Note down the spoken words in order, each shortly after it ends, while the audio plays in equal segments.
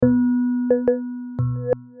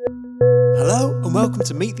Hello and welcome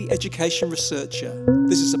to Meet the Education Researcher.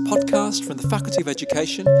 This is a podcast from the Faculty of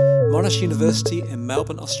Education, Monash University in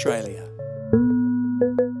Melbourne, Australia.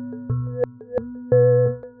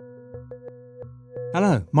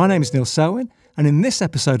 Hello, my name is Neil Selwyn, and in this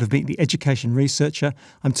episode of Meet the Education Researcher,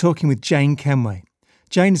 I'm talking with Jane Kenway.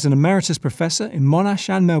 Jane is an emeritus professor in Monash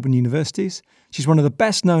and Melbourne universities. She's one of the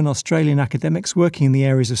best-known Australian academics working in the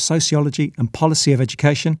areas of sociology and policy of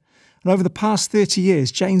education. And over the past 30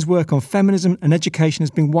 years, Jane's work on feminism and education has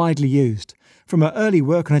been widely used, from her early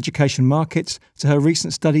work on education markets to her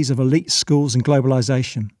recent studies of elite schools and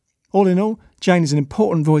globalisation. All in all, Jane is an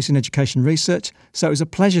important voice in education research, so it was a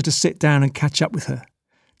pleasure to sit down and catch up with her.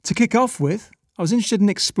 To kick off with, I was interested in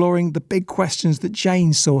exploring the big questions that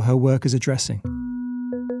Jane saw her work as addressing.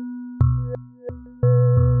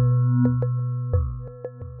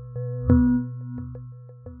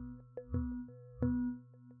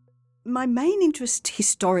 My main interest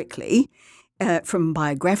historically, from a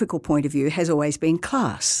biographical point of view, has always been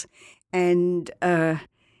class. And the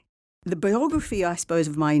biography, I suppose,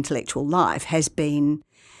 of my intellectual life has been,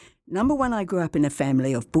 number one, I grew up in a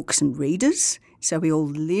family of books and readers. So we all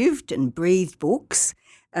lived and breathed books.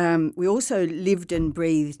 We also lived and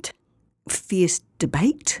breathed fierce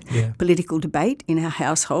debate, political debate in our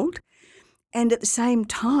household. And at the same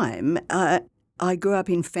time, I grew up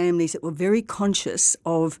in families that were very conscious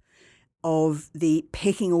of the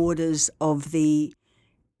pecking orders of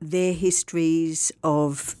their histories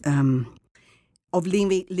of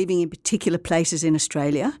living in particular places in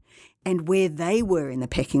Australia and where they were in the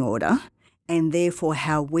pecking order, and therefore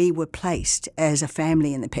how we were placed as a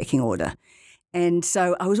family in the pecking order. And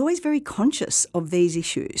so I was always very conscious of these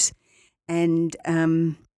issues and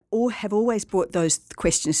have always brought those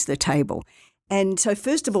questions to the table. And so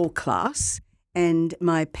first of all, class. And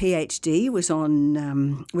my PhD was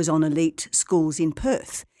on elite schools in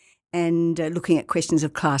Perth, and looking at questions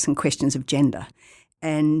of class and questions of gender.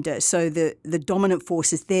 And so the dominant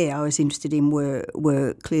forces there I was interested in were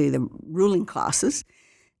clearly the ruling classes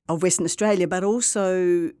of Western Australia, but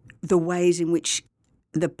also the ways in which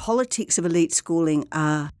the politics of elite schooling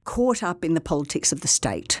are caught up in the politics of the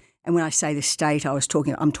state. And when I say the state, I'm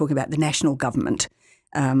talking about the national government.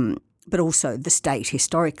 But also the state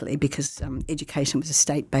historically, because education was a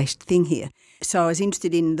state-based thing here. So I was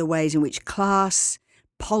interested in the ways in which class,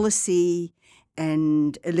 policy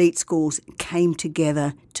and elite schools came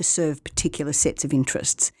together to serve particular sets of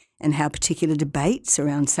interests, and how particular debates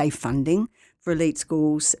around, say, funding for elite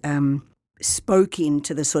schools spoke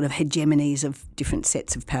into the sort of hegemonies of different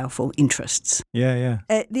sets of powerful interests. Yeah.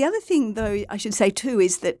 The other thing, though, I should say too,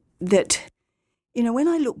 is that you know, when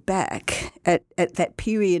I look back at that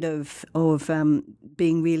period of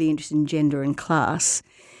being really interested in gender and class,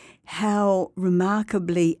 how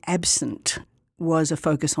remarkably absent was a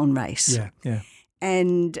focus on race. Yeah.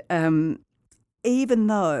 And even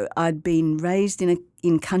though I'd been raised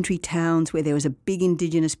in country towns where there was a big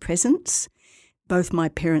Indigenous presence, both my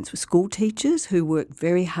parents were school teachers who worked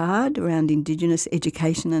very hard around Indigenous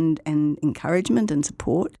education and encouragement and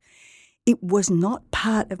support. It was not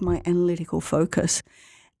part of my analytical focus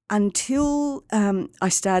until I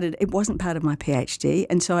started. It wasn't part of my PhD,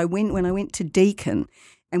 and so when I went to Deakin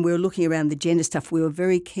and we were looking around the gender stuff, we were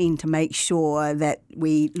very keen to make sure that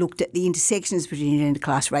we looked at the intersections between gender,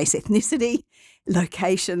 class, race, ethnicity,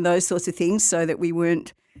 location, those sorts of things, so that we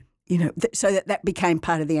weren't, so that became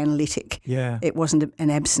part of the analytic. Yeah. It wasn't an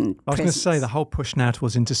absent I was going to say the whole push now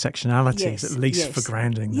towards intersectionality is at least for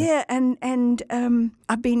grounding. Yeah, and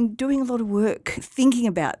I've been doing a lot of work thinking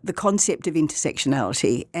about the concept of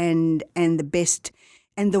intersectionality and the best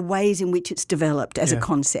and the ways in which it's developed as a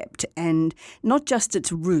concept, and not just its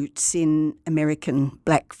roots in American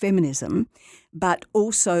black feminism, but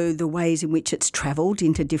also the ways in which it's travelled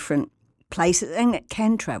into different places, and it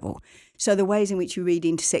can travel. So the ways in which you read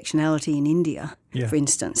intersectionality in India, for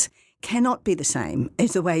instance, cannot be the same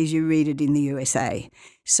as the ways you read it in the USA.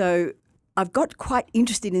 So I've got quite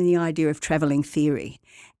interested in the idea of travelling theory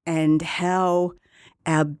and how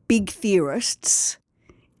our big theorists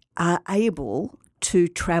are able to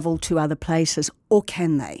travel to other places, or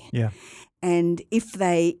can they? Yeah. And if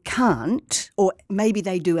they can't, or maybe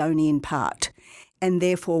they do only in part, and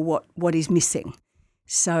therefore what is missing.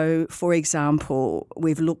 So, for example,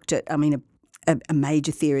 we've looked at, a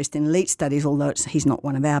major theorist in elite studies, although he's not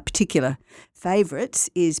one of our particular favourites,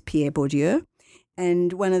 is Pierre Bourdieu.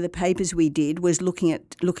 And one of the papers we did was looking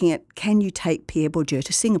at can you take Pierre Bourdieu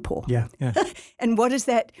to Singapore? Yeah. And what does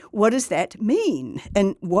that mean?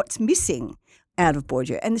 And what's missing out of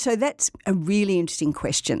Bourdieu? And so that's a really interesting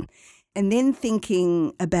question. And then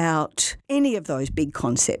thinking about any of those big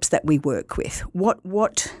concepts that we work with.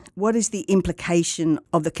 What is the implication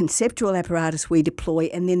of the conceptual apparatus we deploy,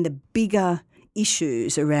 and then the bigger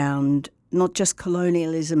issues around not just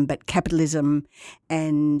colonialism but capitalism,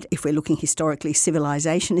 and if we're looking historically,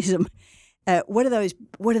 civilizationism. What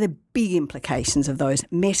are the big implications of those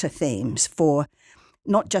meta themes for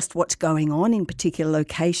not just what's going on in particular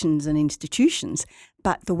locations and institutions,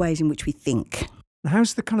 but the ways in which we think?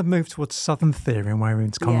 How's the kind of move towards Southern theory and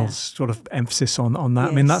Waring Connell's sort of emphasis on that?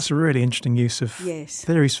 Yes. I mean, that's a really interesting use of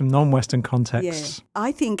theories from non-Western contexts. Yeah.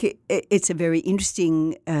 I think it's a very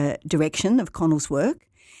interesting direction of Connell's work,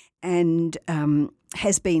 and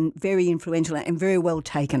has been very influential and very well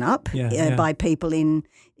taken up by people in,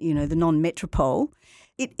 the non-metropole.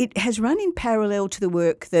 It has run in parallel to the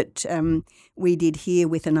work that we did here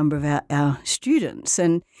with a number of our students,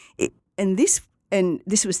 and this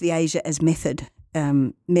was the Asia as method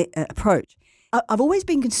approach. I've always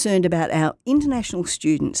been concerned about our international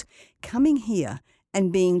students coming here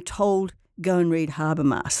and being told, go and read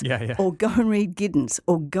Habermas, or go and read Giddens,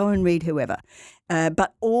 or go and read whoever,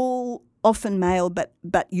 but all often male, but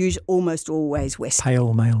usually almost always Western.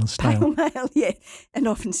 Pale, male and stale. Pale, male, yeah, and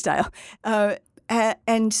often stale.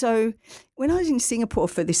 And so when I was in Singapore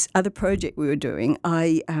for this other project we were doing,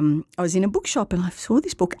 I was in a bookshop and I saw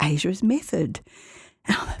this book, Asia as Method.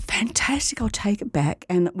 And I thought, fantastic, I'll take it back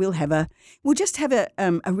and we'll just have a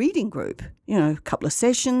reading group, a couple of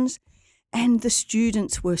sessions. And the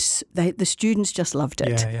students just loved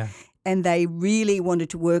it. Yeah. And they really wanted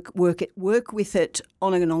to work with it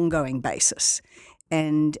on an ongoing basis,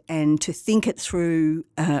 and to think it through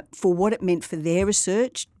for what it meant for their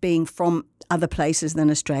research, being from other places than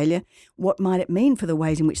Australia. What might it mean for the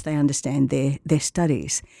ways in which they understand their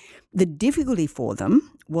studies? The difficulty for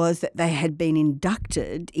them was that they had been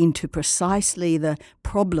inducted into precisely the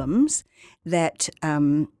problems that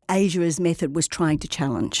Asia as Method was trying to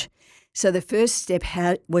challenge. So the first step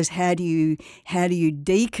was how do you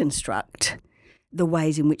deconstruct the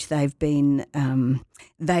ways in which they've been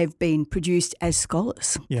produced as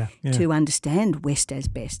scholars to understand West as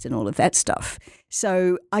best and all of that stuff.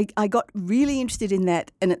 So I got really interested in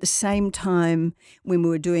that, and at the same time, when we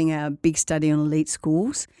were doing our big study on elite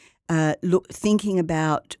schools, thinking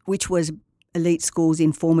about which was elite schools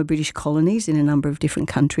in former British colonies in a number of different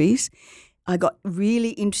countries, I got really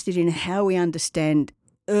interested in how we understand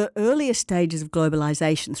earlier stages of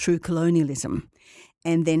globalisation through colonialism,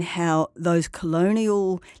 and then how those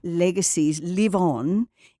colonial legacies live on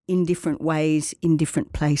in different ways in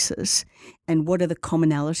different places, and what are the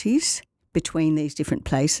commonalities between these different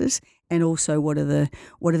places, and also what are the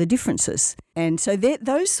differences. And so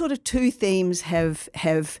those sort of two themes have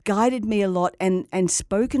guided me a lot and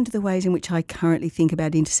spoken to the ways in which I currently think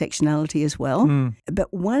about intersectionality as well.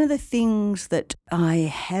 But one of the things that I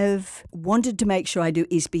have wanted to make sure I do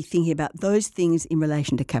is be thinking about those things in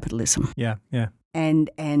relation to capitalism. Yeah.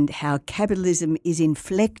 And how capitalism is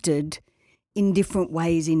inflected in different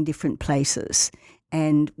ways in different places,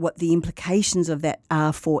 and what the implications of that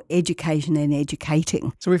are for education and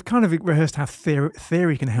educating. So we've kind of rehearsed how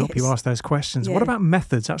theory can help you ask those questions. Yeah. What about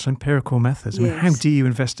methods, actual empirical methods? I mean, how do you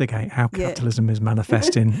investigate how capitalism is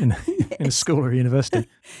manifest in a school or a university?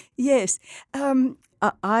 Yes.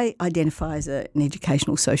 I identify as an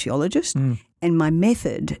educational sociologist, and my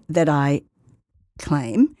method that I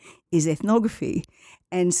claim is ethnography.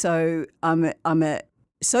 And so I'm a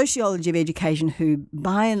sociology of education who,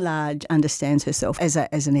 by and large, understands herself as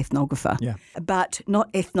an ethnographer, but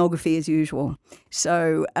not ethnography as usual.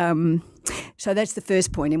 So that's the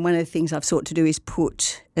first point. And one of the things I've sought to do is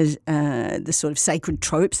put the sort of sacred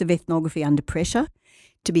tropes of ethnography under pressure,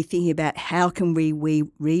 to be thinking about how can we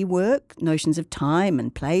rework notions of time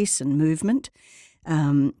and place and movement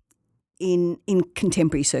in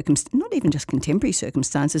contemporary circumstances, not even just contemporary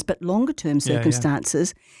circumstances, but longer-term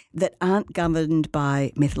circumstances that aren't governed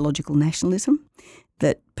by methodological nationalism,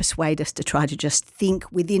 that persuade us to try to just think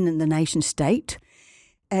within the nation-state.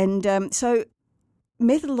 And so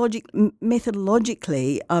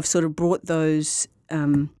methodologically, I've sort of brought those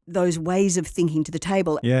ways of thinking to the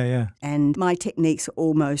table. Yeah. And my techniques are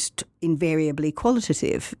almost invariably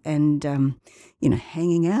qualitative, and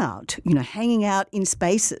hanging out in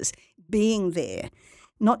spaces, being there,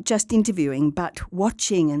 not just interviewing, but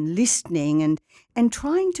watching and listening and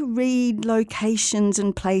trying to read locations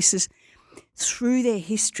and places through their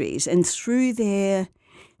histories and through where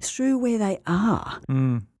they are.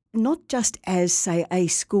 Not just as, say, a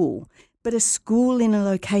school, but a school in a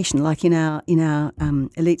location. Like in our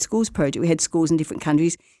elite schools project, we had schools in different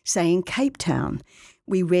countries, say in Cape Town.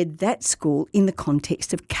 we read that school in the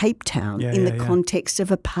context of Cape Town, in the context of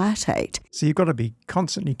apartheid. So you've got to be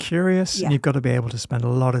constantly curious and you've got to be able to spend a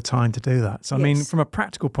lot of time to do that. So, I mean, from a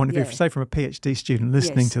practical point of view, say from a PhD student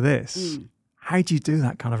listening to this, how do you do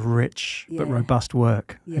that kind of rich but robust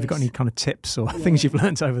work? Have you got any kind of tips or things you've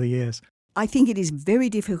learned over the years? I think it is very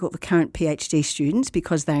difficult for current PhD students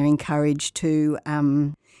because they're encouraged to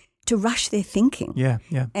rush their thinking.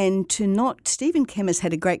 And to not... Stephen Kemmis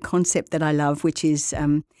had a great concept that I love, which is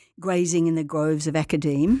grazing in the groves of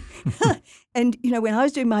academe. And, you know, when I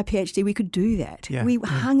was doing my PhD, we could do that. We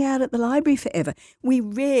hung out at the library forever. We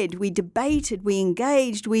read, we debated, we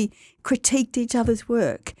engaged, we critiqued each other's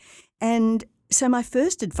work. And so my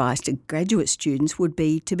first advice to graduate students would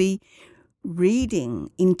be to be reading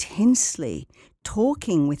intensely,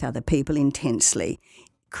 talking with other people intensely,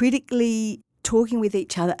 critically talking with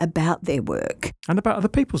each other about their work. And about other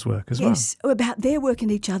people's work as well. Yes, about their work and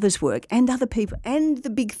each other's work and other people and the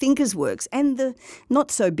big thinkers' works and the not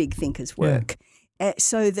so big thinkers' work,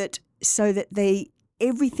 so that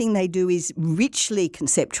everything they do is richly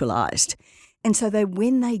conceptualised. And so that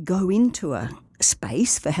when they go into a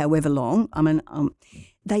space for however long,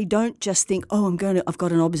 they don't just think, I've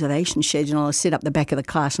got an observation schedule and I'll sit up the back of the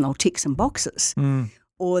class and I'll tick some boxes.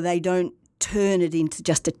 Or they don't turn it into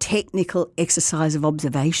just a technical exercise of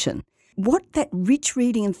observation. What that rich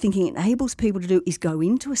reading and thinking enables people to do is go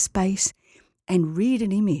into a space and read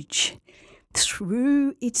an image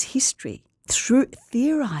through its history,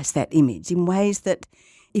 theorise that image in ways that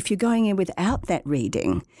if you're going in without that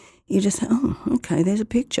reading, you just say, okay, there's a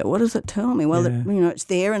picture. What does it tell me? Well, it's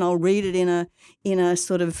there and I'll read it in a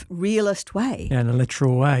sort of realist way. Yeah, in a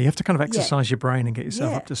literal way. You have to kind of exercise your brain and get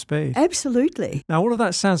yourself up to speed. Absolutely. Now, all of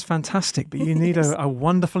that sounds fantastic, but you need a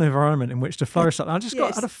wonderful environment in which to flourish. I just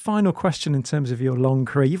had a final question in terms of your long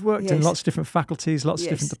career. You've worked in lots of different faculties, lots of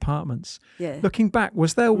different departments. Looking back,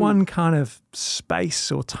 was there one kind of space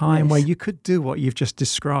or time where you could do what you've just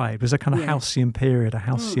described? Was a kind of halcyon period, a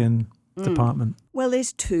halcyon department? Well,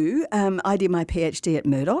 there's two. I did my PhD at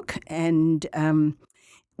Murdoch and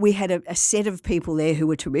we had a set of people there who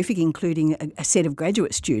were terrific, including a set of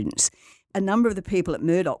graduate students. A number of the people at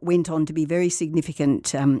Murdoch went on to be very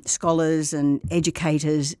significant scholars and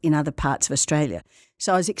educators in other parts of Australia.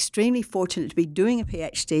 So I was extremely fortunate to be doing a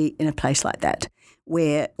PhD in a place like that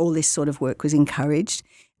where all this sort of work was encouraged.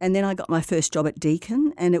 And then I got my first job at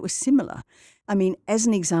Deakin and it was similar. I mean, as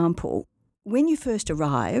an example, when you first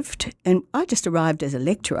arrived, and I just arrived as a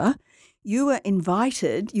lecturer, you were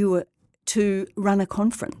invited to run a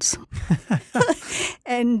conference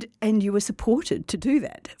and you were supported to do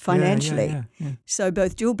that financially. So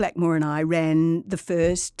both Jill Blackmore and I ran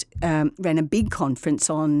a big conference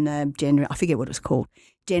on gender, I forget what it was called,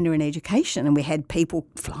 gender and education, and we had people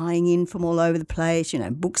flying in from all over the place,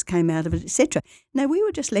 books came out of it, etc. No, we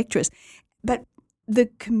were just lecturers. But the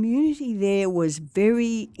community there was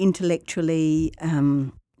very intellectually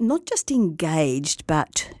not just engaged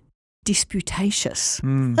but disputatious.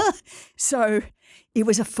 So it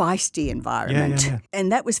was a feisty environment.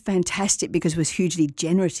 And that was fantastic because it was hugely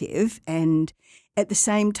generative. And at the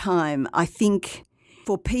same time, I think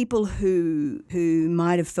for people who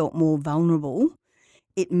might have felt more vulnerable,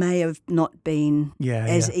 it may have not been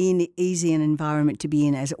as easy an environment to be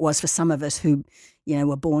in as it was for some of us who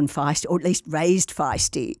were born feisty or at least raised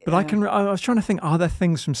feisty. But I was trying to think, are there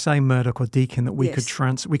things from, say, Murdoch or Deakin that we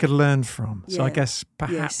could learn from? So I guess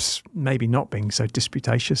perhaps maybe not being so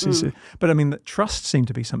disputatious is it? But I mean, that trust seemed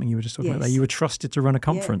to be something you were just talking about there. You were trusted to run a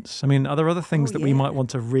conference. I mean, are there other things that we might want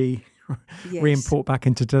to re-import back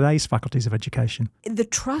into today's faculties of education? The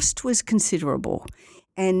trust was considerable.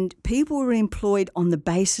 And people were employed on the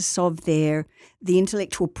basis of the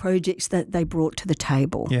intellectual projects that they brought to the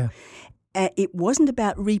table. It wasn't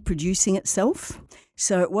about reproducing itself.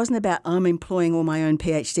 So it wasn't about I'm employing all my own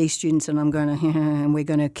PhD students and we're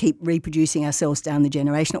going to keep reproducing ourselves down the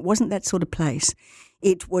generation. It wasn't that sort of place.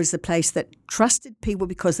 It was the place that trusted people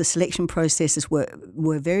because the selection processes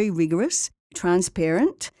were very rigorous,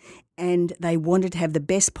 transparent, and they wanted to have the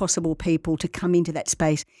best possible people to come into that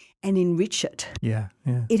space and enrich it.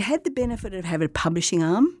 It had the benefit of having a publishing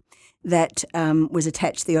arm that was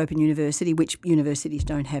attached to the Open University, which universities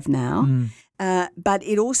don't have now. But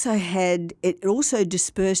it also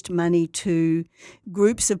dispersed money to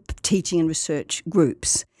groups of teaching and research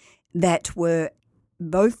groups that were,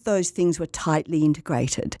 both those things were tightly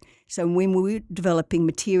integrated. So when we were developing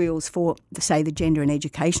materials for, say, the gender and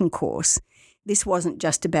education course, this wasn't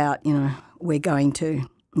just about, we're going to,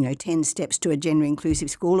 10 steps to a gender inclusive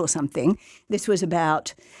school or something. This was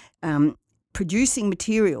about producing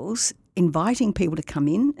materials, inviting people to come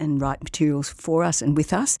in and write materials for us and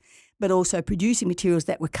with us, but also producing materials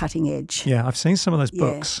that were cutting edge. Yeah, I've seen some of those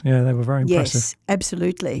books. Yeah, they were very impressive. Yes,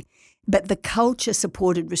 absolutely. But the culture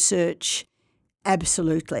supported research,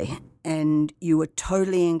 absolutely. And you were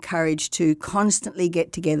totally encouraged to constantly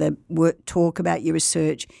get together, talk about your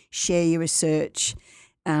research, share your research,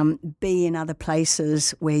 be in other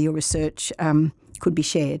places where your research could be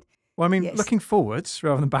shared. Well, I mean, looking forwards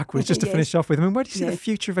rather than backwards, just to finish off with, I mean, where do you see the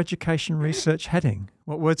future of education research heading?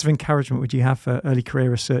 What words of encouragement would you have for early career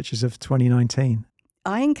researchers of 2019?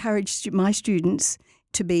 I encourage my students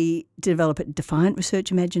to develop a defiant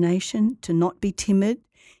research imagination, to not be timid,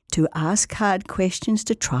 to ask hard questions,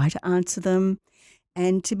 to try to answer them,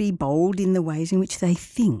 and to be bold in the ways in which they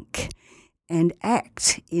think and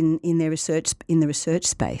act in the research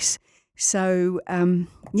space. So,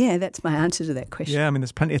 that's my answer to that question. Yeah, I mean,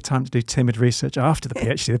 there's plenty of time to do timid research after the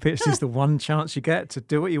PhD. The PhD is the one chance you get to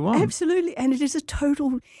do what you want. Absolutely. And it is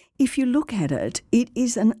if you look at it, it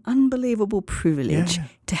is an unbelievable privilege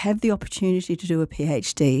to have the opportunity to do a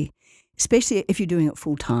PhD, especially if you're doing it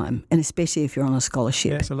full time and especially if you're on a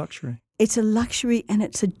scholarship. Yeah, it's a luxury. It's a luxury and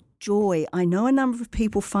it's a joy. I know a number of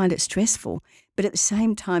people find it stressful, but at the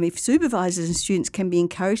same time, if supervisors and students can be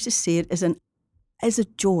encouraged to see it as a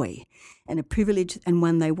joy and a privilege and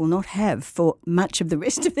one they will not have for much of the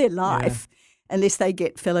rest of their life unless they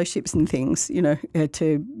get fellowships and things,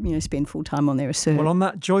 to spend full time on their research. Well, on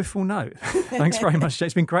that joyful note, thanks very much, Jane.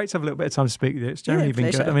 It's been great to have a little bit of time to speak with you. It's generally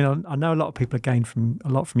been good. I mean, I know a lot of people have gained a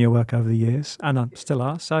lot from your work over the years, and I still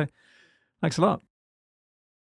are. So thanks a lot.